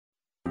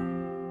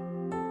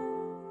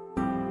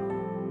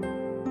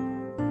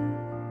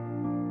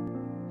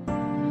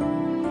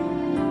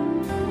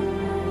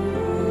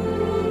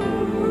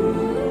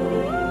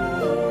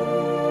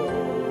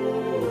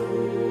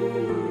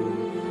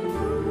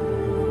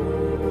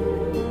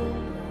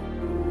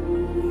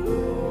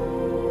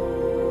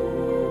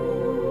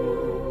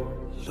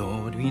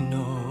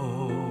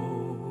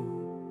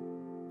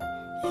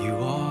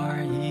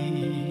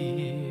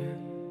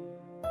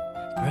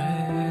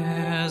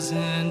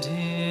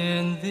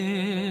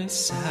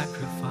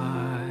sacrifice.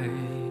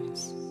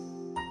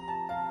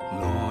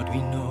 Lord,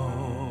 we know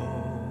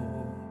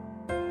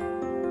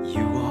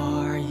you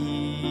are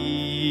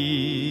here,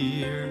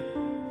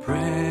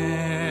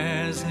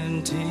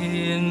 present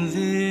in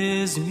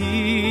this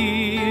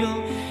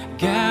meal,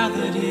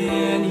 gathered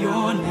in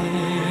your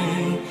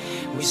name.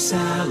 We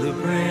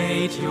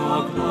celebrate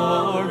your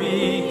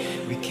glory.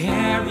 We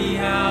carry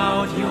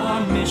out your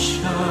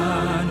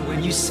mission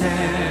when you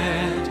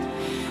said,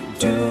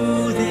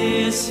 do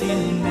this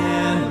in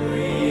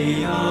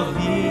memory of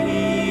me.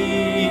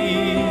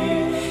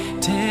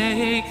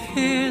 Take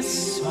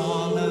this,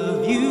 all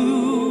of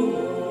you,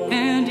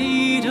 and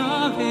eat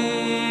of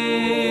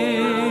it.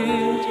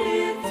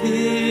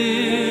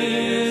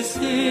 This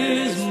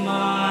is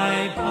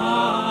my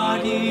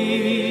body,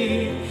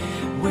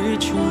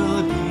 which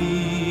will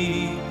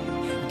be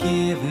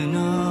given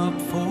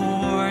up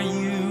for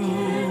you.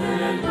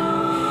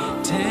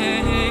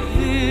 Take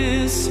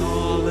this,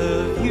 all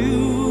of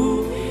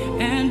you,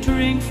 and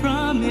drink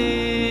from it.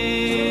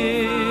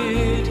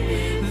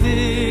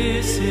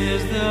 This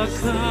is the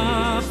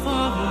cup of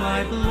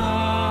my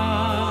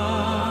blood,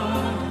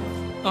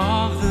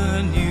 of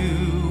the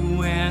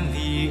new and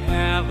the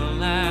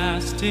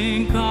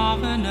everlasting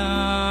covenant.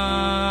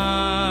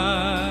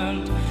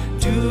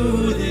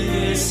 Do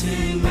this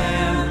in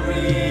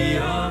memory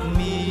of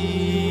me.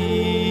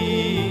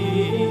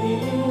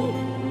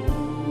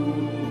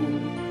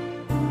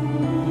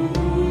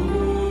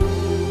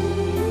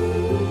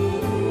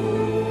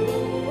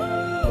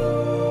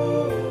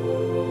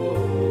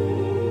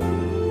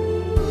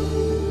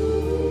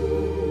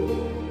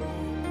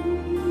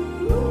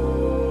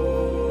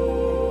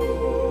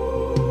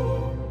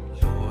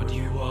 Lord,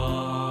 you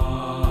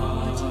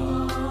are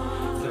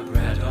the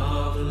bread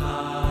of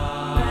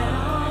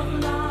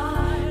life,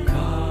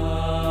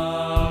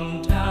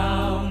 come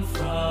down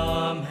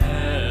from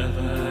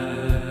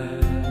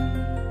heaven.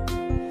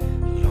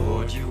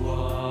 Lord, you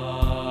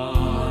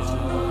are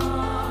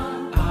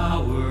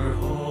our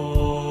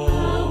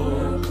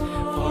hope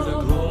for the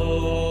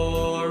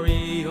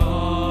glory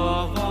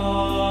of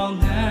all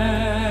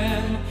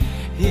men.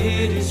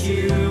 It is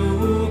you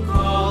who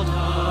called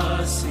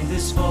us in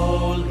this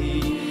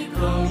holy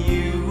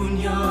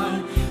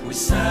communion. We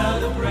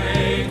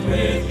celebrate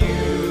with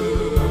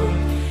you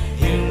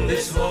in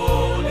this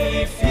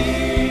holy feast.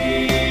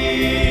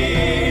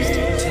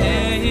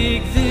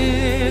 Take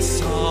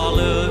this, all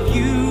of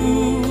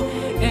you,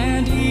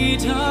 and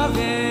eat of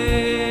it.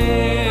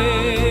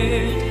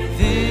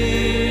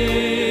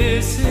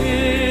 This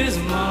is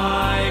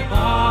my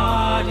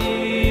body,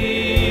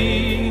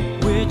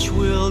 which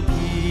will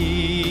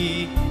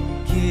be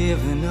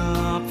given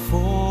up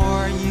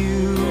for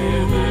you.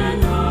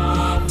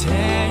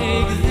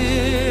 Take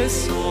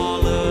this,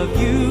 all of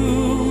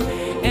you,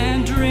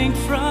 and drink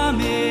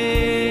from it.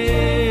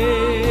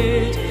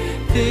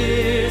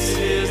 This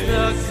is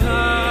the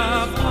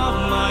cup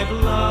of my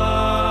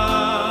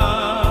blood,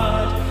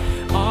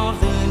 of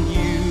the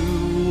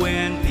new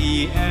and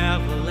the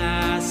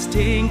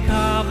everlasting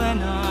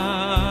covenant.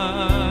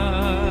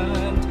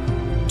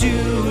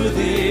 Do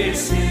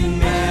this in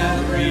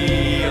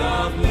memory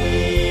of me.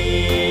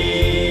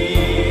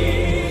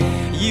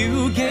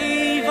 You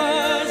gave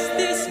us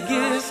this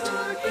gift,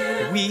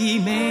 we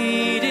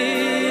made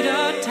it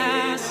a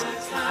task.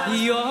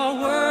 Your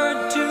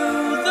word to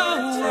the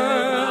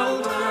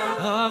world,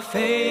 a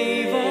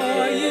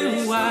favor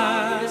you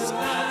ask,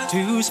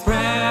 to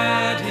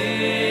spread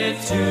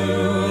it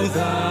to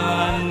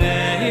the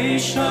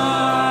nations.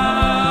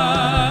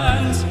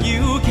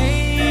 You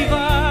gave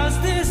us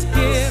this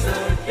gift,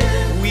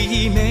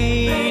 we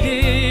made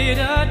it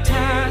a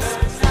task.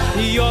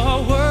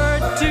 Your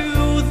word to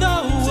the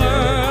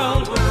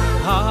world,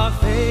 a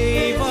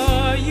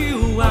favor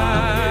you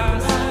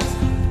ask.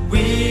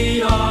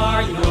 We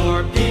are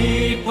your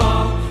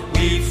people,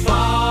 we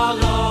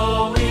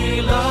follow,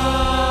 we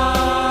love.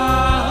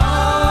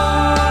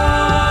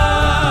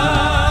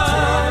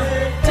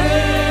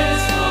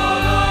 This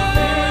all of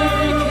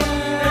you,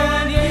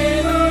 and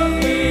in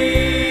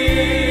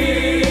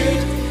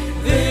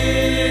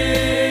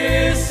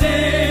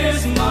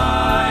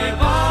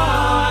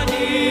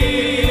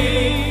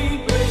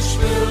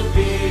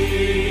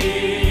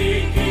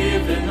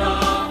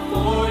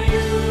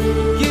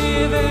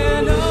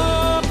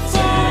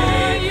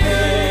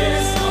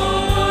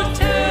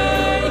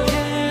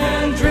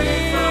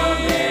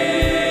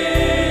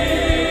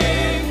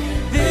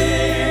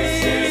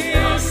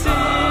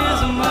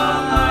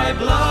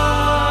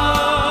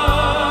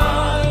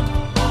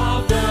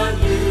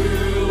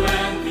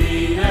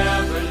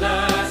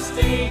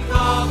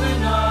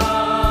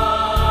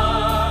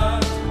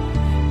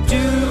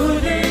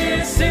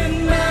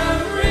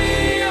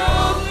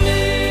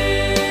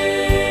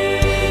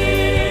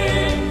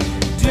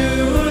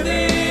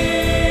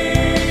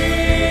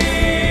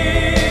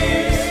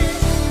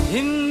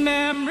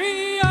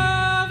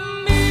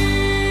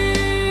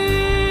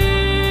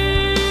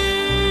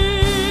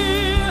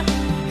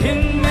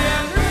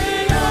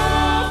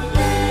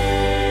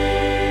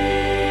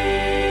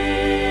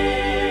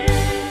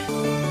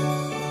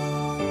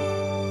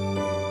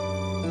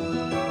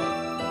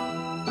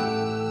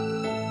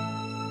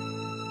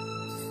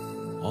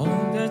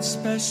that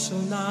special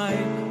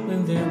night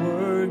when they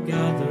were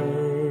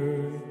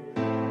gathered,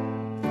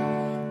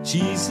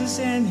 Jesus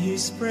and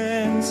his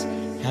friends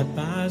had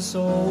passed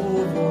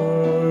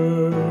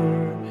over.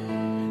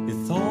 They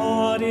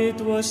thought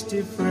it was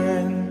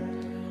different,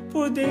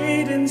 for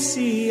they didn't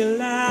see a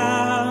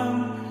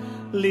lamb.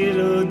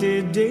 Little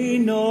did they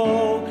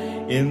know,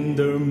 in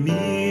their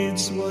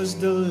midst was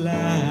the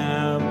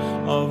Lamb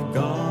of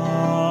God.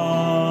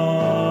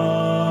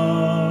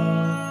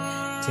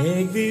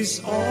 Take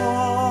this,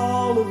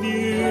 all of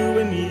you,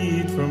 and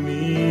eat from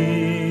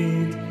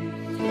it.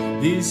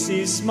 This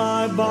is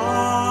my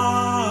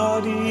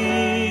body,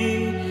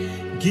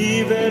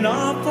 given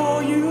up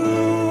for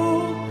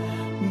you.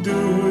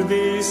 Do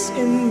this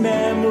in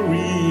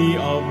memory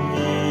of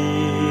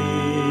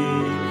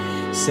me,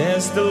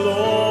 says the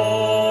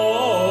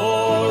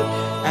Lord.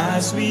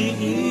 As we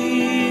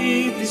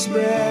eat this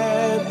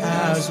bread,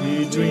 as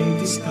we drink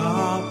this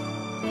cup,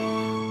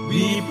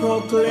 we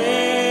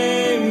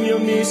proclaim your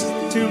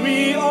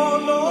mystery, O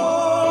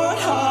Lord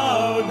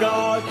our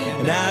God.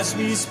 And as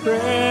we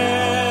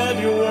spread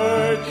your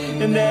word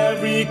in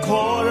every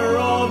corner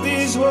of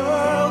this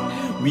world,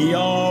 we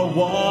are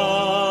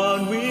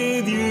one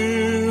with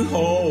you,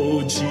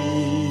 oh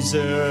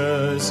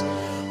Jesus.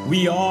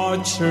 We are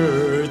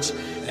church,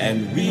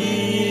 and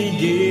we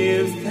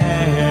give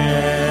thanks.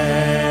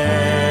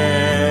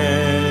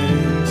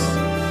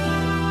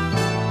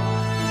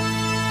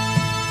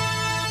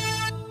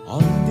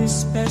 On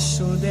this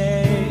special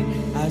day,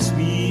 as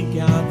we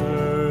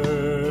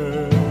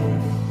gather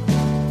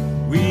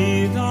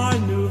with our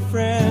new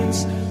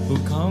friends who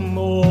come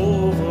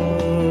over,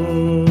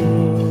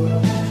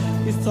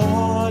 we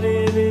thought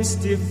it is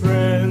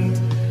different,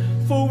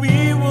 for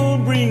we will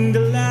bring the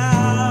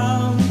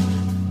Lamb.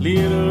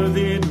 Little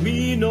did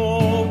we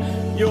know,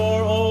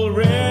 you're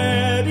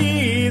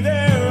already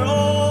there,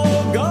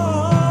 oh God.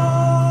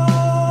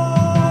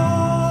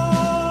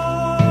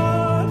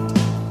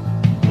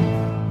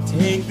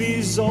 Take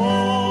this,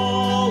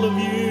 all of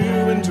you,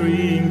 and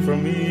drink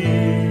from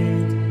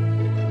it.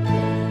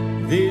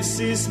 This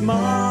is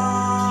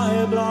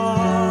my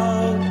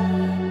blood,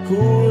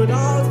 poured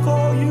out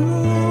for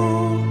you.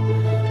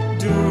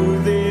 Do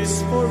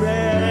this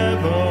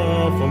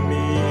forever for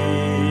me,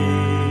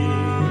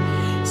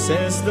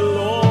 says the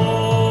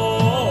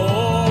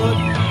Lord.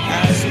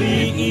 As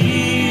we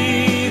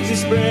eat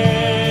this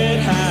bread,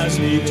 as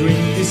we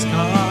drink this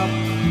cup,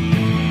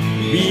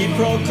 we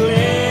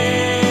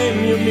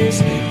proclaim your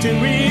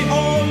mystery,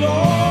 O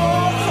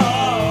Lord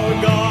our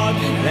God.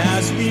 And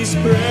as we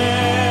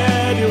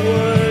spread your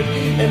word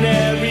in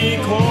every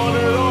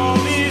corner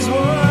of this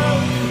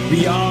world,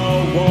 we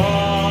are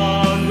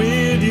one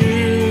with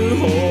you,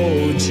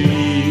 oh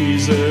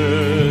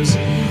Jesus.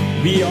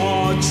 We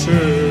are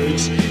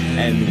church,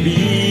 and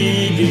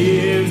we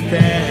give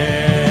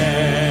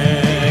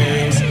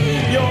thanks.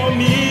 Your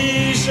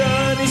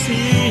mission is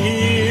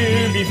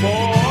here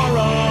before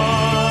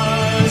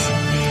us.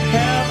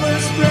 Help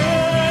us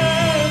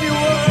spread your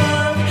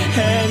word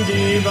and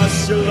give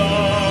us your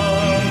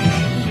love,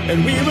 and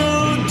we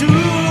will do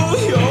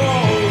your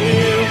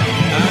will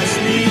as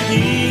we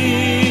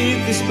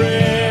eat this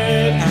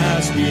bread,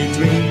 as we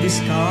drink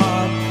this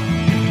cup.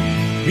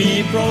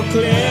 We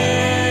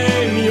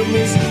proclaim your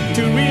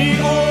mystery,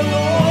 O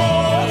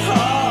Lord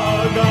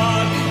our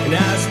God. And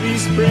as we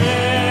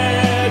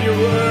spread your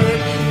word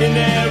in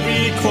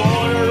every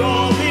corner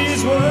of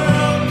this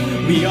world,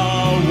 we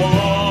are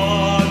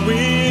one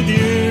with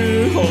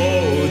you,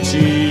 oh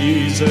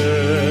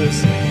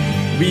Jesus.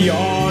 We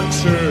are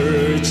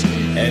church,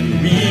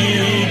 and we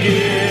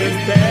give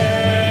thanks.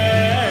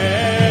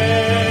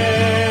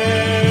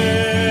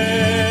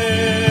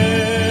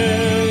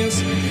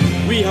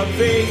 We have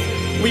faith,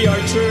 we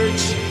are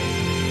church.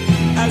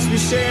 As we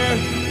share,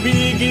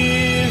 we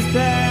give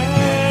thanks.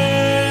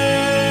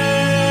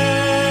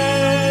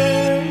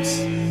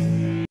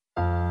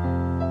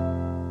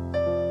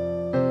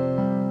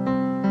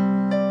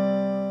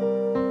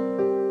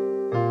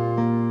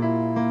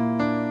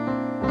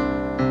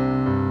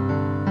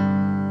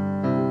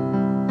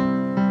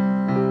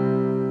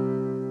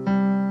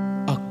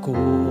 Ako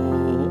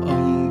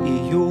ang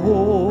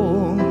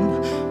iyong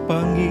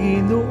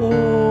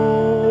Panginoon,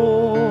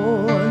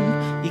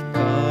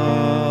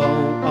 ikaw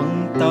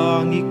ang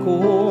tangi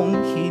kong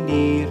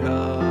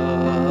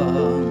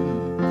hinirang,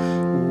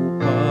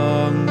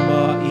 upang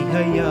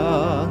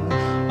maihayag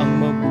ang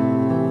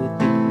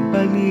mabuting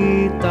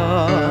balita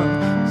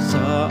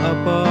sa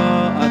Ama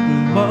at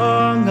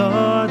mga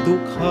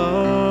dukha.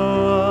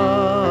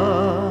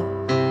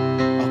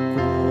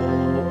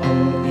 Ako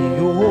ang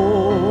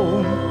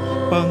iyong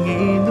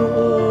Panginoon,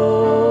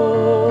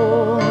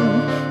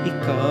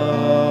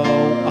 ikaw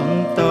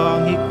ang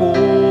tangi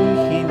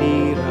kong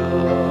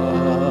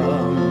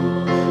hinirang,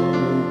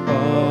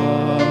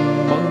 upang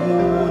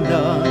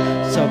manguna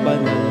sa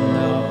banal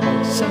na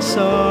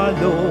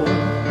pagsasalo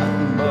at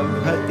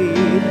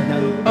maghatid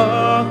ng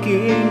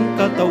aking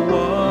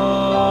katawan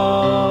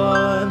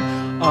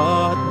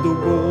at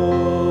dugo.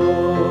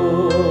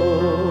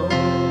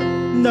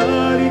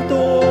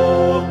 Narito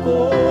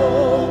ako,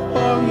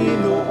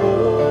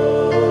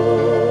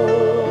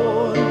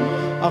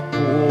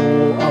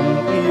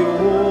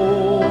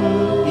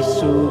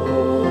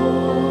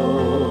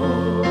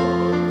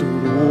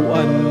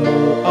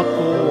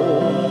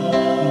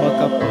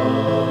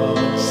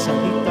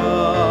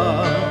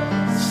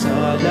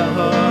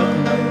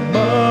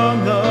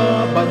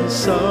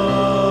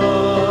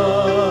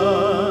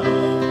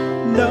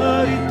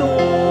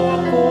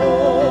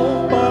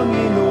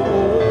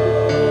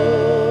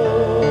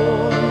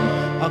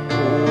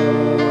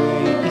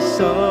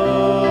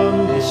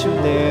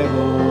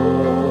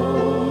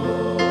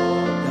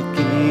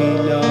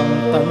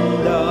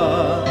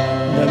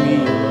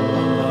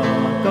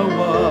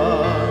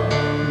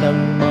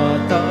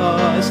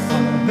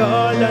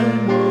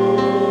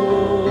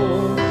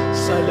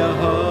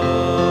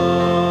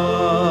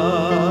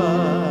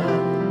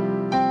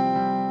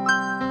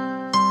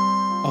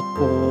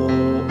 Ako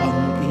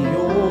ang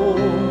iyong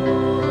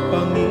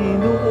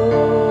Panginoon,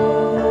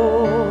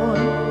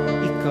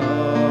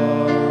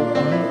 ikaw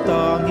ang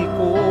tangi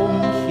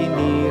kong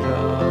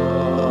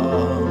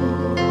hinirang.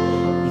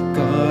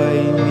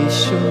 Ika'y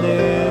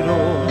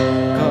misyonero,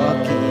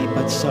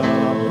 kaakibat sa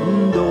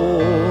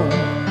mundo,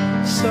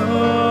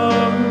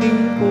 isang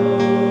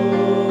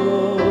lingkod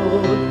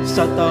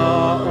sa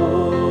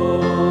tao.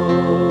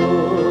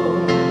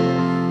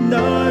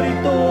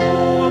 Narito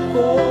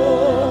ako,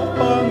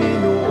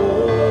 Panginoon,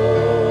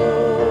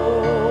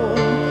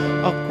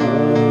 ako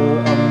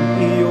ang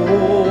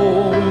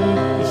iyong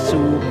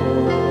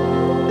isugo.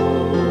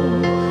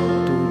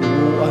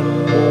 Turuan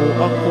mo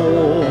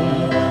akong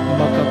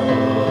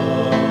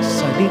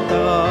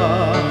makapagsalita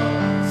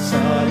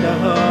sa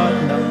lahat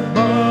ng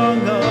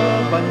mga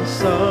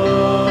bansa.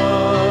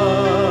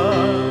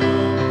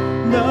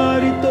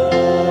 Narito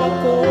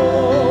ako,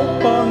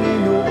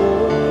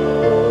 Panginoon,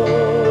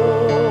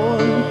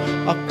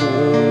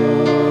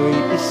 ako'y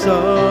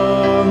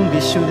isang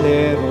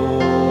misyonero.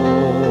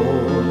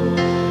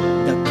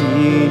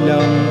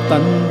 Dakilang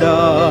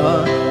tanda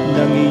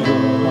ng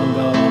iyong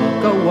mga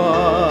gawa,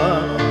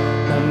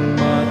 nang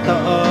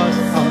mataas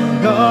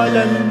ang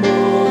ngalan mo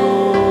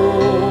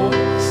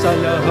sa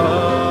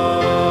lahat.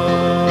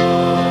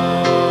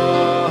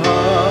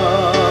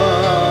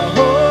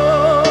 Ako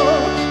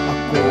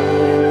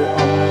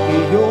ang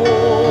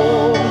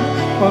iyong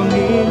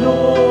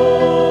Panginoon,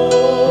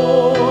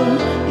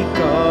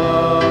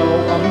 ikaw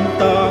ang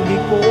tangi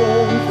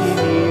kong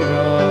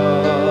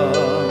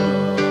hinirang,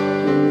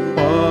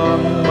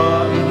 upang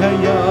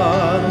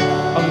maihayag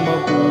ang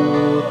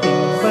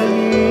mabuting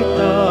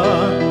balita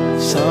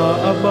sa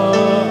aba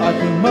at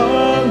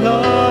mga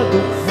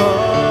dukha.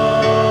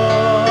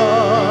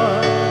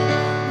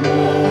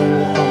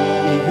 Kung ang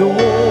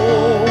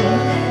iyong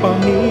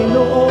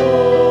Panginoon,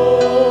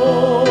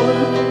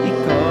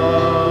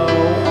 ikaw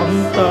ang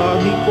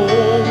tangi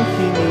kong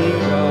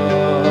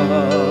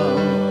hinirang,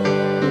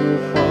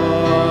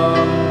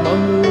 upang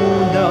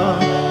manguna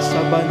sa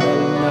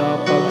banal na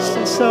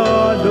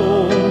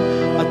pagsasalong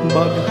at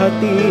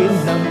maghatid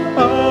ng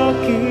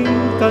aking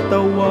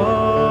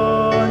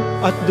katawan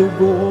at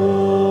dugo.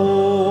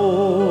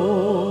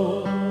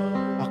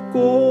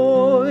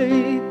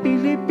 Ako'y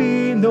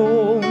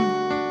Pilipinong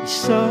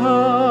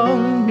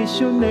isang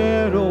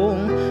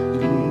misyonerong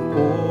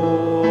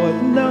lingkod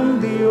ng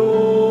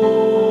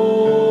Diyos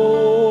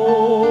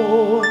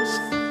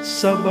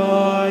sa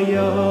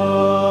bayan.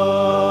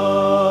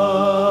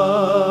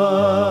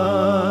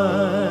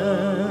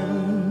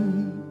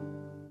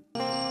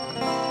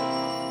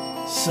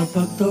 Sa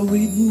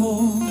pagtawid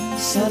mo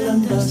sa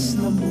landas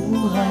ng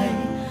buhay,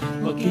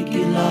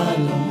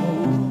 makikilala mo,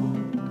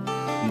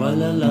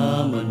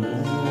 malalaman mo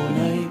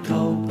na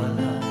ikaw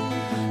pala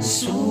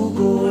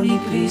sugo ni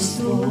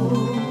Kristo.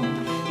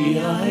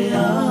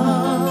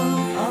 Ihahayag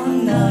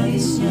ang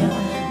nais niya,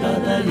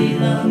 dadali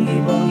ng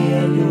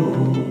Ebanghelyo,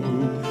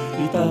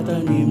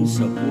 itatanim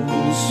sa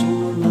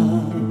puso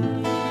na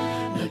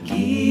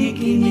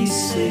nakikinig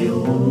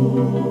sa'yo.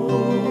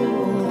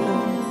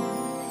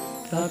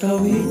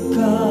 Tatawid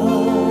ka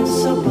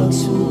sa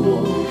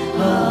pagsubok,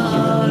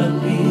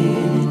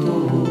 haharapin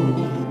ito,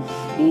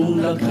 buong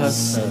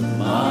lakas at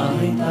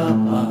may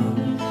tapang,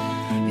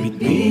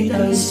 bitbit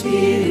ang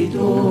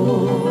Espiritu,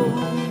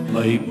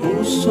 may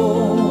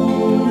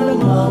pusong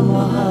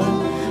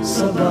nagmamahal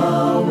sa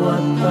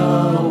bawat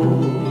tao,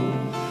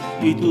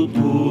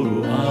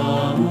 ituturo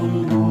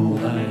ang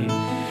buhay,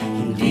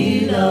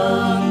 hindi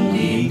lang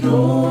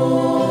dito,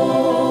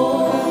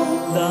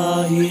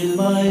 dahil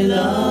may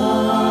langit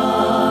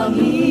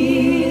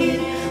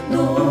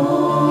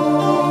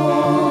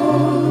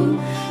doon,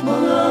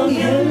 mga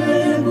anghel na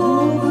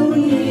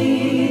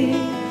nagbubunyi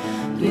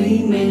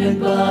tuwing may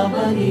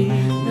nagbabalik,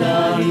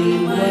 dahil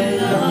may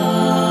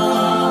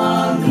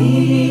langit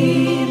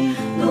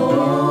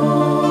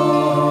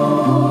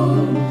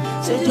doon,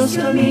 sa Diyos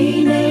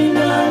kami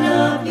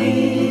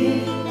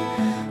nailalapit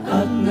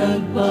at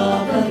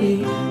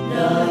nagbabalik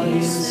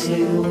dahil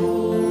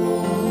sa'yo.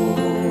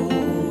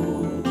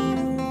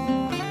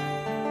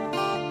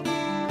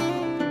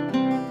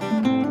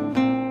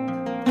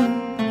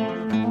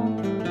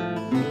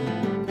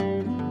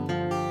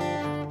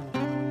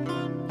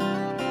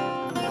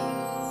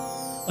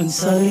 Ang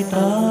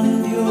salita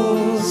ng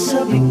Diyos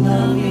sabik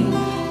namin,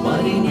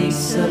 marinig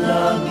sa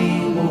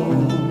labi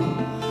mo.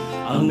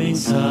 Ang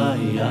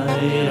mensahe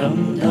ay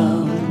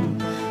ramdam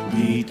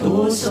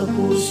dito sa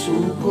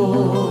puso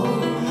ko.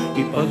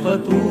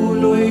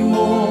 Ipagpatuloy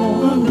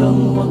mo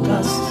hanggang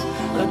wakas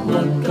at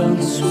wag kang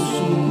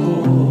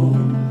susuko,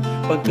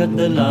 pagkat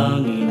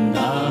dalangin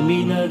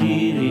namin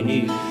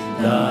naririnig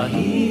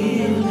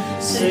dahil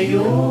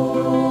sa'yo.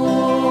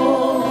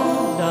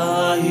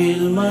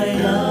 Dahil may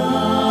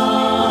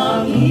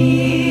langit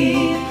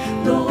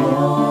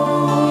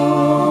doon,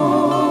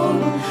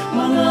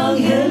 mga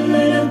anghel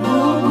na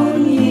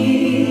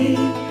nagbubunyi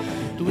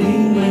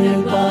tuwing may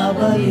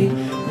nagbabalik,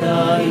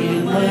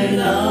 dahil may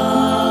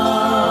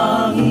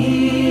langit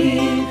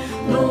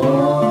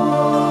doon,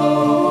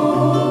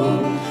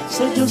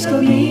 Diyos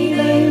kami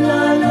ay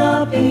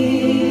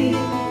lalapit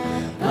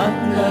at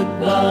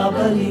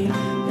nagbabalik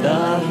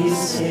dahil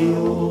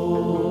sa'yo.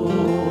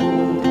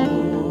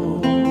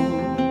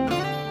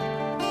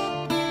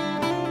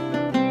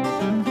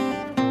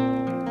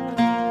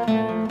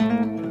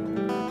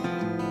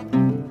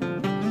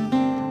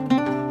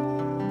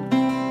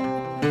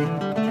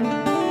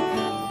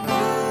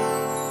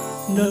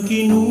 Na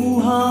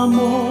kinuha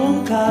mo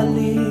ang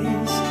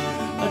kalis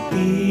at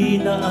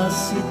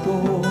tinaas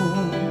ito,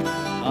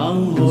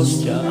 ang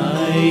hostya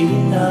ay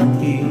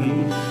hinati,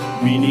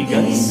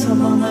 binigay sa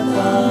mga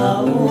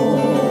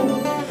tao.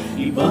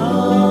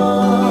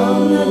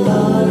 Ibang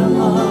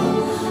nadarama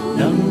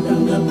nang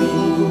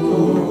tanggapin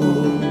ko,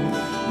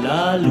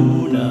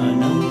 lalo na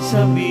nang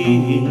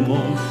sabihin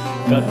mong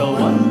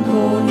katawan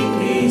ko ni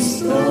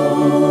Kristo.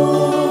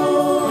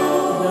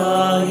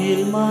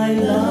 Dahil may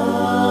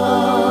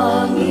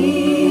langit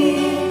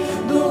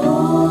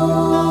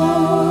doon,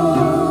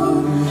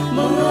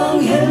 mga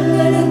anghel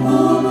na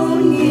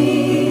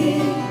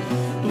nagbubunyi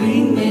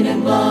tuwing may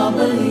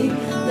nagbabalik.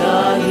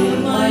 Dahil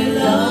may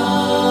langit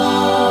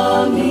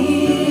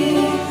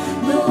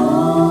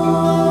doon,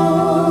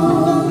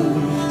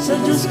 sa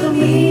Diyos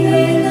kami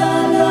ay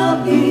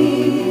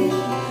lalapit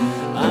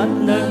at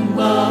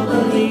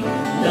nagbabalik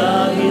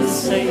dahil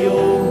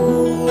sa'yo.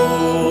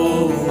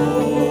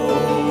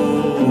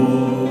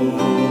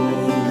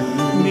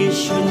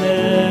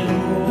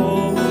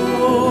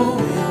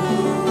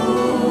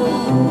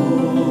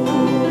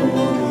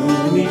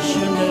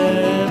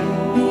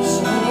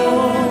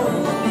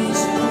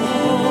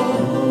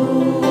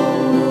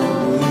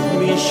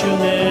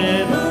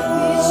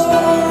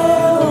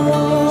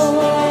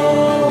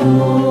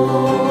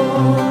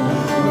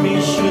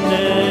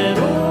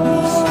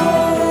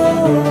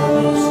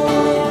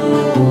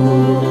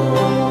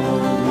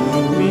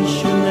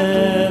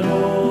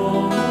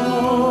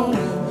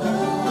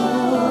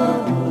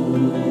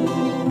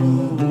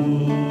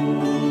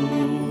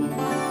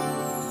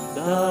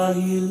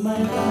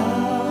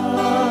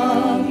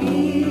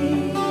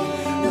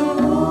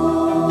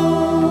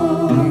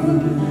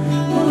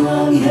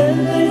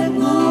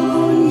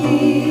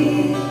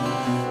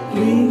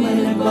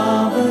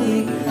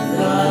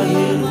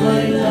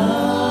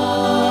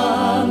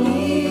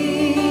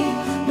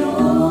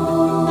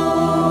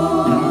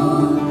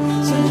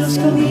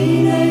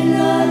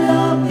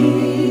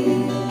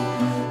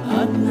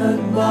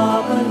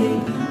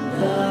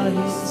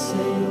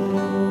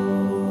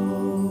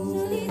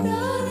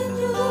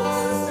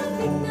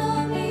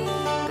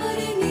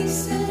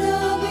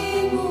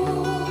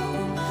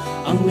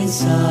 Ang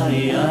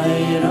mensahe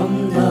ay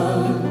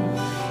ramdam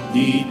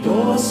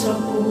dito sa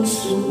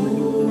puso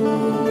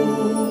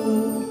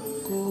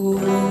ko.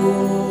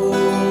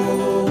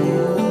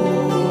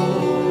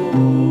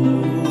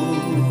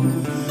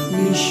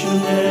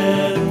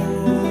 Misyonero,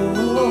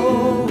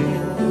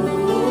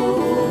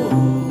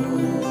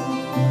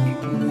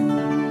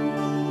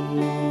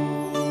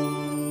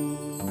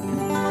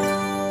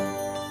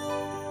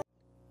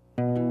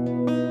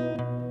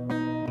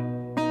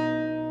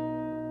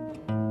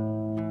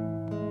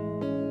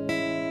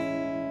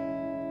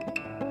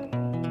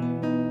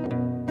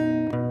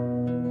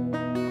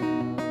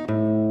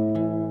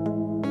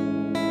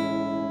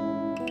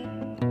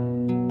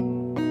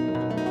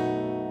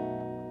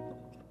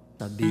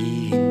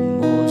 sabihin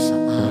mo sa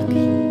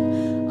akin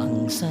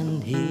ang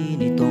sanhi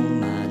nitong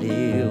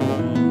maliw.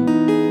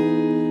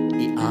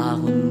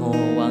 Iahon mo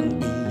ang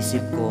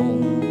isip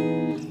kong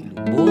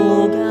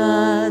lubog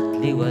at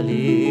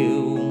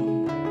liwaliw.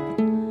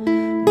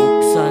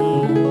 Buksan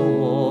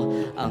mo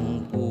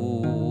ang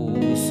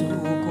puso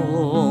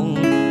kong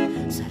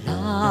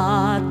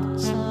salat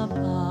sa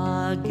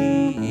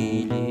pag-iiliw.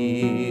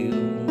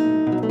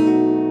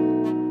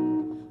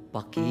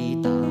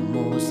 Pakita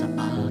mo sa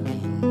akin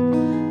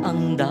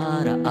ang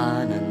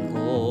daraanan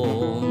ko,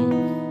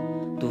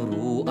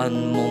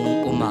 turuan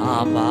mong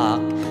umapak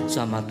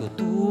sa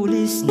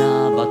matutulis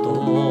na bato.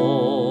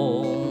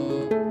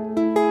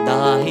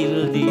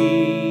 Dahil di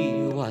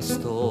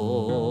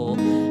wasto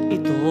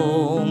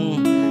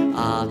itong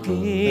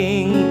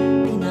aking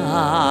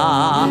inaapakan.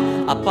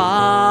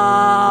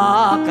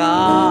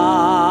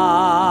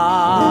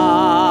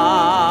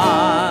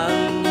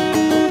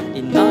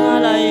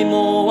 Inalay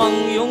mo ang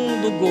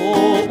iyong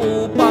dugo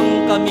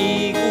upang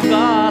kami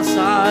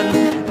hugasan.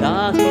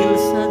 Dahil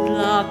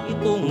sadlak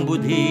itong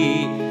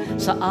budhi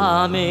sa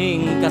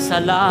aming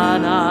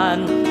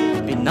kasalanan,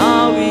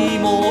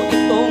 pinawi mo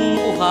itong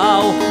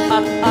uhaw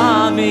at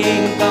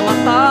aming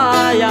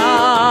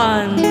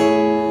kamatayan.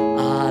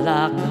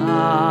 Alak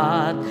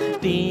at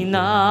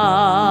tinakapay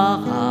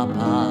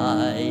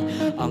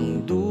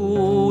ang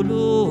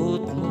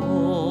dulot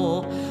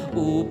mo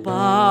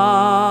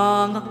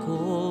upang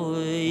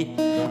ako'y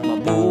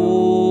mabuhay.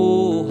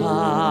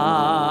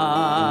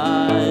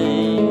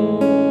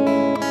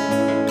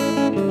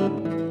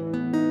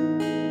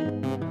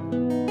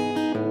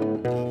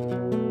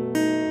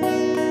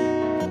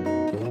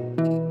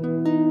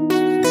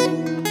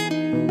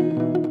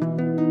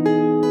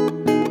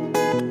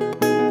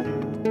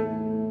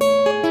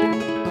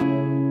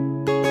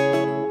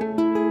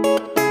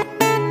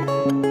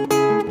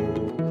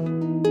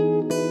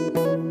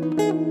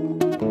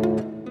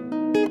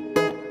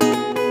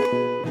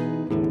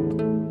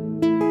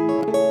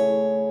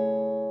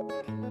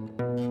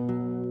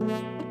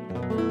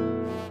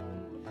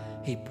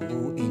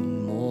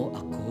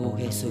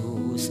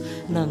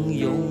 ng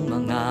iyong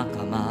mga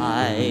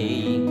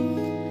kamay.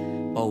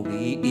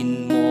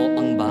 Pawiin mo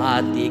ang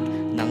batik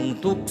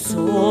ng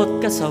tukso't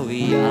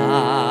kasawian,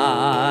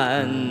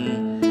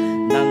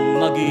 nang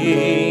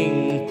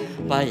maging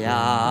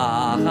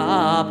payapa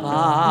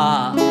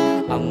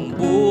ang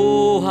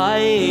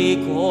buhay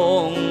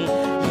kong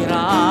hiram.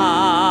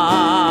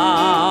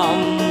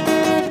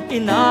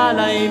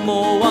 Inalay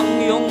mo ang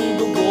iyong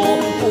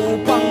dugo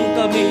upang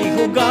kami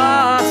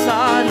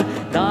hugasan,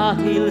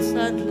 dahil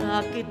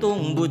sadlak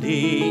itong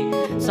budhi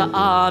sa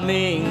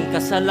aming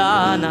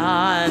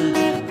kasalanan.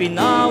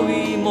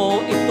 Pinawi mo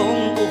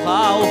itong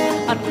uhaw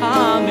at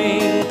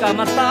aming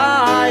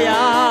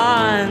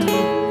kamatayan.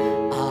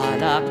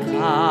 Alak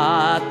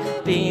at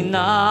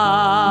tinahapay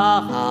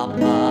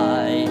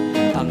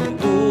ang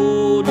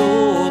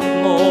dulot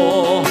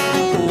mo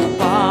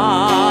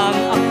upang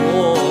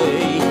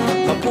ako'y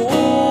mabuhay.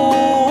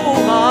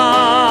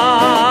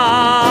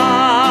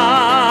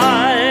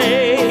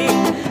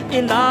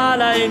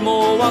 Inalay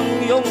mo ang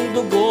iyong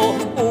dugo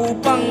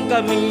upang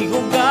kami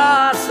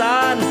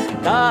hugasan,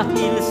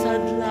 dahil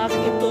sadlak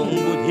itong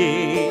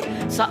budhi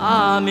sa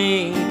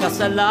aming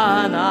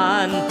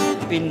kasalanan.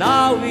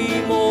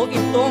 Pinawi mo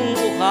itong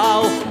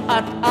uhaw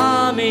at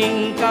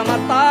aming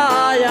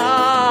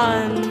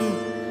kamatayan.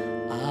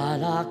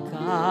 Alak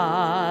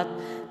at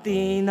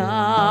tinapay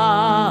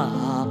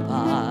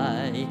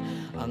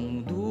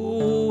ang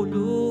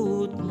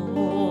dulot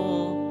mo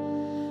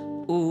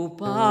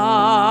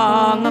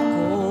upang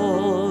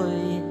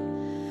ako'y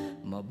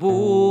mabuhay.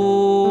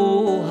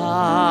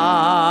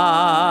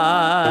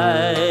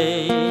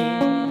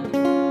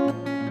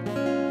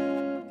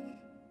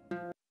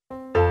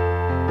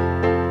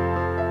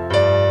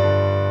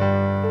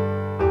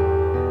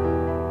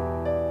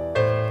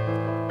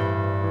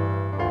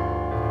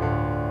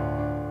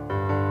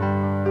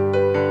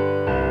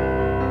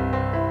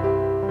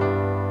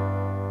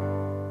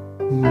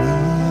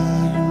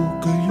 Mayo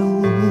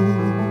kayo,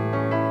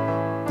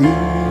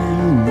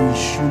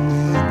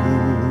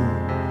 misyonero,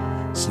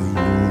 sa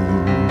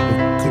iyong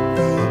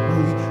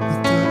pagkatao'y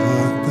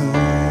nakaatay.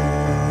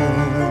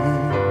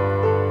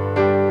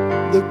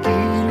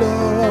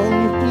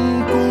 Dakilang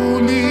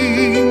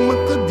tungkuling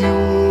makadiyos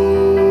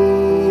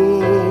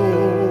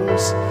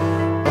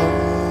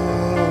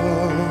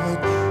at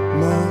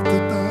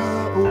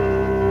makatao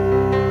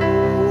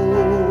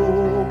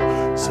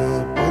sa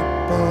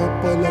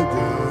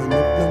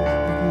pagpapalaganap ng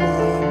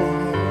pagmamahal.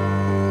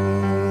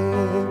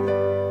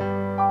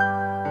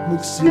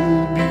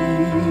 Magsilbi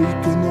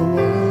ka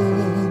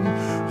naman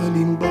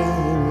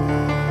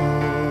halimbawa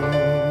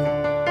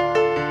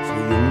sa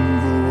iyong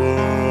gawa.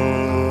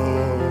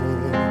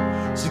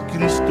 Si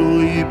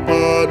Kristo'y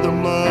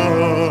padama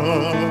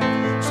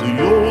sa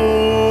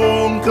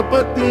iyong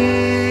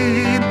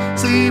kapatid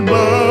sa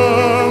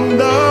ibang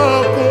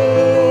dako.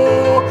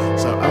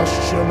 Sa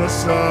Asya na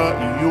sa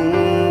iyo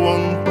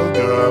ang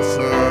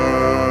pag-asa.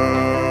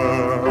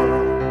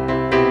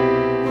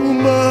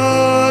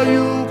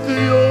 Humayo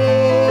kayo,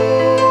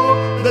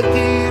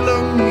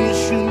 dakilang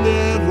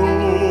misyonero,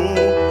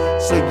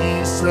 sa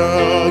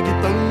gisagit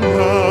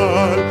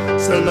tanghal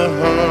sa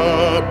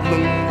lahat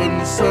ng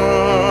bansa.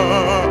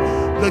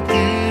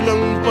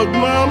 Dakilang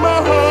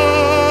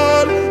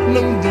pagmamahal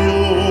ng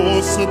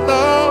Diyos sa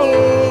tao,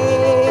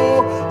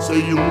 sa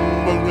iyong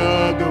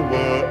mga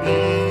gawa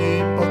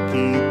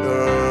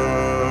ipakita.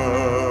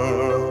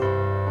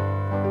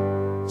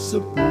 Sa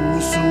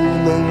puso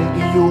ng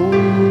iyong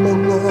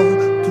mga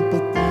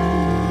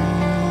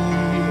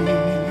kapatid,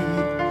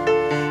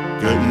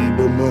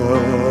 kaiba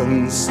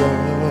man sa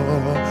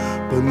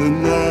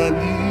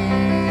pananalig,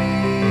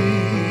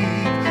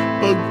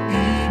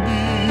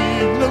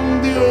 pag-ibig ng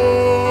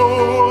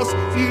Diyos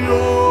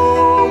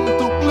iyong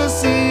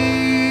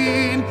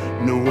tuklasin,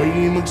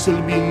 naway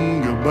magsalbing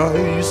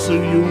gabay sa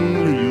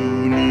iyong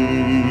layunin.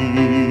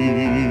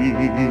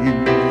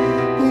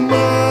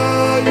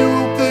 Humayo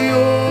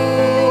kayo,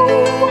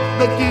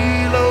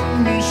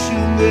 dakilang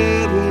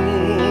misyonero,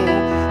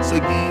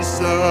 sa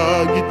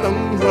gisagit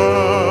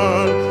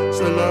tanghal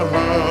sa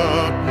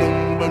lahat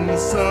ng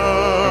bansa.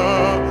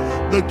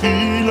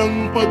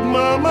 Dakilang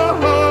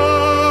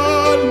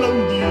pagmamahal ng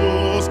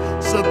Diyos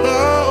sa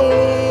tao,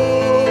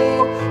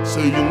 sa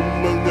iyong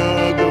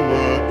mga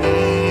gawa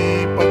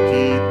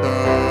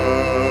ipakita.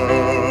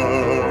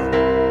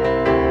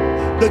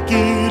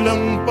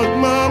 Dakilang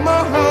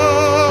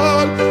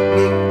pagmamahal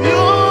ng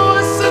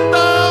Diyos sa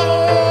tao,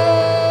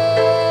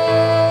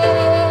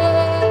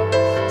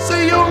 sa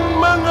iyong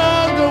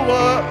mga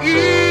gawa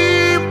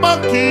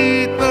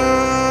ipakita.